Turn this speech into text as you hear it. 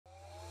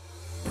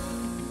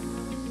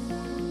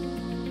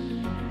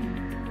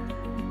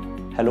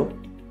Hello,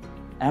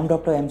 I am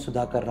Dr. M.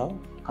 Sudhakar Rao,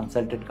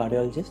 Consultant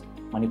Cardiologist,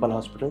 Manipal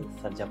Hospital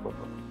Sarjapur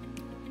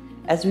Road.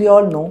 As we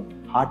all know,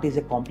 heart is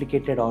a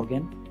complicated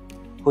organ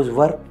whose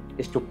work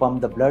is to pump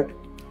the blood,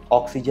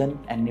 oxygen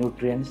and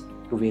nutrients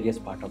to various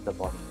parts of the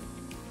body.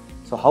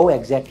 So how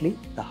exactly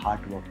the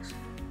heart works?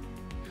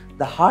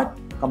 The heart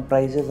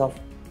comprises of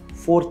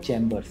 4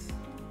 chambers.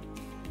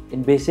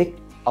 In basic,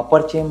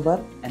 upper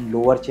chamber and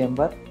lower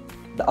chamber.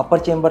 The upper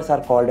chambers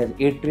are called as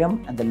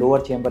atrium and the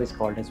lower chamber is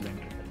called as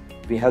ventricle.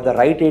 We have the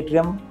right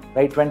atrium,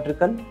 right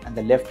ventricle and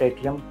the left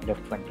atrium,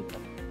 left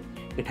ventricle.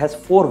 It has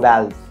 4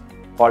 valves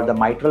called the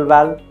mitral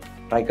valve,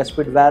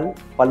 tricuspid valve,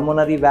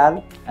 pulmonary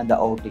valve and the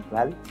aortic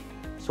valve.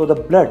 So the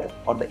blood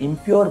or the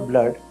impure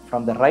blood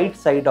from the right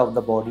side of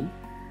the body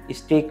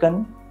is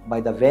taken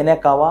by the vena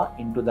cava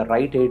into the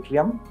right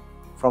atrium,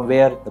 from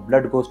where the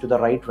blood goes to the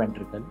right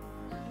ventricle.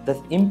 This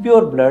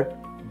impure blood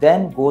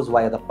then goes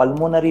via the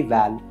pulmonary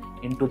valve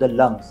into the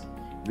lungs,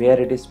 where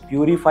it is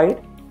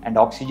purified and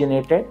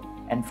oxygenated,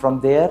 and from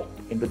there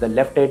into the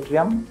left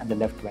atrium and the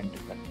left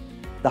ventricle.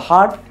 The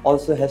heart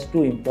also has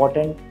 2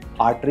 important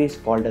arteries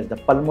called as the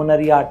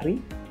pulmonary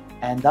artery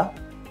and the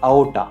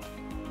aorta,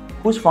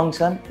 whose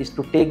function is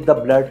to take the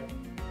blood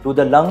to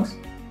the lungs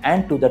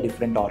and to the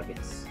different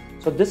organs.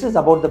 So this is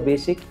about the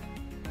basic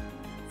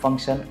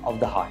function of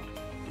the heart.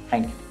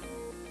 Thank you.